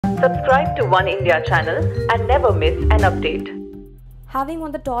Subscribe to Oneindia channel and never miss an update. Having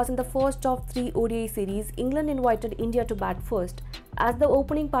won the toss in the first of 3 ODI series, England invited India to bat first. As the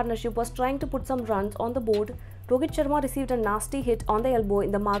opening partnership was trying to put some runs on the board, Rohit Sharma received a nasty hit on the elbow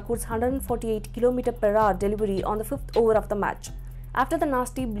in the Marquard's 148 km/h delivery on the 5th over of the match. After the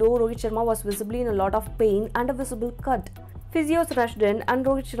nasty blow, Rohit Sharma was visibly in a lot of pain and a visible cut. Physios rushed in and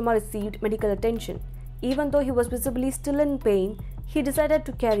Rohit Sharma received medical attention. Even though he was visibly still in pain, he decided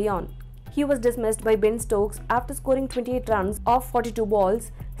to carry on. He was dismissed by Ben Stokes after scoring 28 runs off 42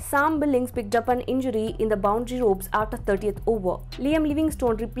 balls. Sam Billings picked up an injury in the boundary ropes after 30th over. Liam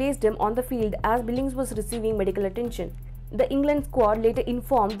Livingstone replaced him on the field as Billings was receiving medical attention. The England squad later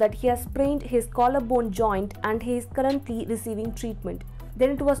informed that he has sprained his collarbone joint and he is currently receiving treatment.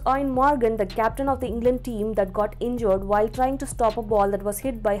 Then it was Eoin Morgan, the captain of the England team, that got injured while trying to stop a ball that was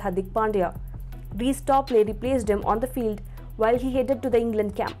hit by Hardik Pandya. Reece Topley replaced him on the field while he headed to the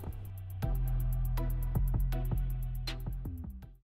England camp.